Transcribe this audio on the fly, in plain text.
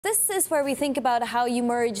This is where we think about how you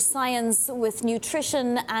merge science with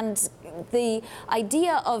nutrition and the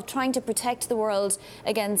idea of trying to protect the world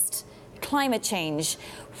against climate change.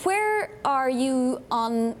 Where are you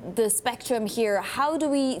on the spectrum here? How do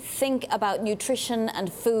we think about nutrition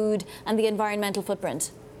and food and the environmental footprint?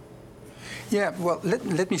 Yeah, well,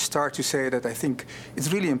 let me start to say that I think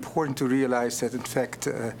it's really important to realize that, in fact,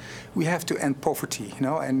 we have to end poverty,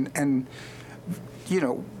 and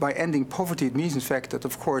by ending poverty, it means, in fact, that,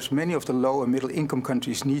 of course, many of the low and middle income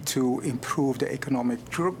countries need to improve their economic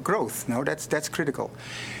growth. That's critical.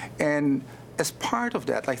 And as part of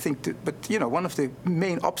that, I think, one of the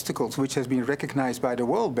main obstacles which has been recognized by the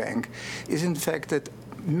World Bank is, in fact, that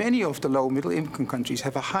many of the low and middle income countries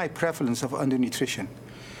have a high prevalence of undernutrition.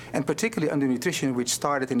 And particularly undernutrition, which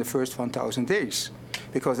started in the first 1,000 days.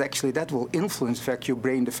 Because actually that will influence, in fact, your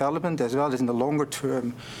brain development as well as in the longer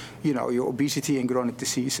term, your obesity and chronic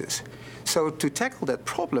diseases. So to tackle that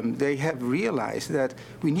problem, they have realized that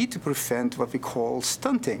we need to prevent what we call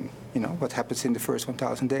stunting, what happens in the first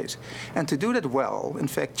 1,000 days. And to do that well, in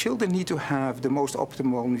fact, children need to have the most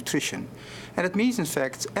optimal nutrition. And it means, in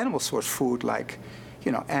fact, animal source food like,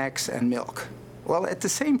 eggs and milk. Well, at the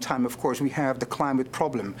same time, of course, we have the climate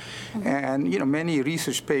problem. Mm-hmm. And, many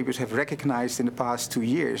research papers have recognized in the past 2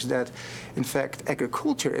 years that, in fact,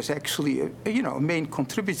 agriculture is actually a main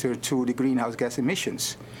contributor to the greenhouse gas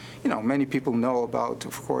emissions. Many people know about,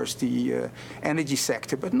 of course, the energy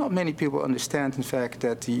sector, but not many people understand, in fact,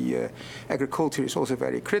 that the agriculture is also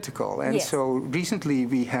very critical. And yes. So recently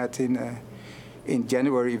we had in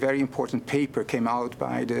January a very important paper came out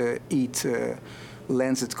by the Eat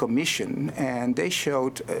Lancet Commission, and they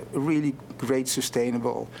showed a really great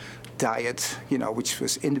sustainable diet, which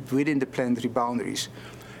was within the planetary boundaries,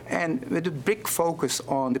 and with a big focus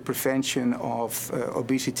on the prevention of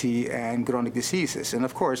obesity and chronic diseases. And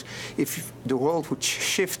of course, if the world would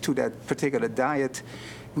shift to that particular diet,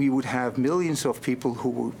 we would have millions of people who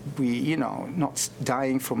would be, not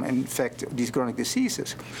dying from, in fact, these chronic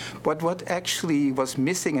diseases. But what actually was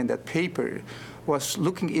missing in that paper was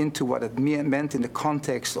looking into what it meant in the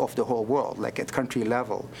context of the whole world, like at country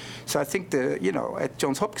level. So I think at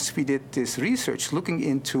Johns Hopkins we did this research looking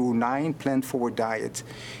into 9 plant-forward diets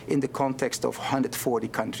in the context of 140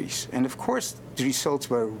 countries. And of course, the results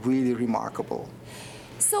were really remarkable.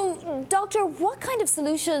 So, Doctor, what kind of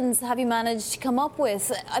solutions have you managed to come up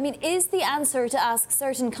with? I mean, is the answer to ask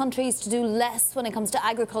certain countries to do less when it comes to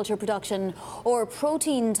agriculture production or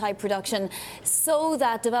protein-type production so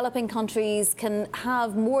that developing countries can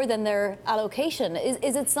have more than their allocation?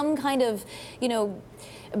 Is it some kind of,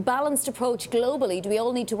 balanced approach globally? Do we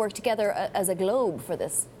all need to work together as a globe for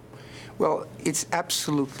this? Well, it's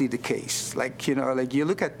absolutely the case. You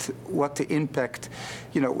look at what the impact,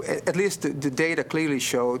 at least the data clearly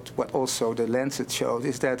showed, what also the Lancet showed,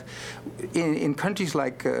 is that in countries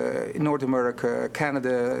like North America,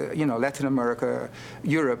 Canada, Latin America,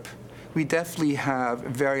 Europe, we definitely have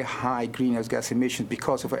very high greenhouse gas emissions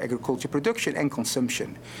because of our agriculture production and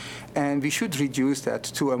consumption. And we should reduce that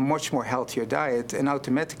to a much more healthier diet, and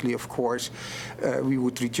automatically, of course, we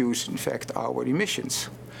would reduce, in fact, our emissions.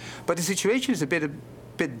 But the situation is a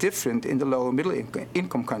bit different in the low and middle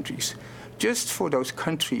income countries. Just for those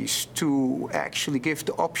countries to actually give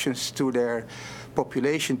the options to their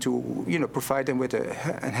population to provide them with a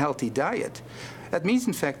healthy diet, that means,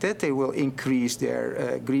 in fact, that they will increase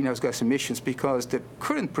their greenhouse gas emissions because the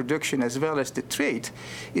current production as well as the trade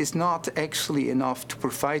is not actually enough to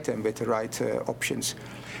provide them with the right options.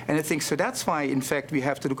 And I think so that's why, in fact, we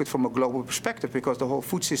have to look at it from a global perspective, because the whole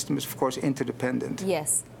food system is, of course, interdependent.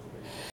 Yes.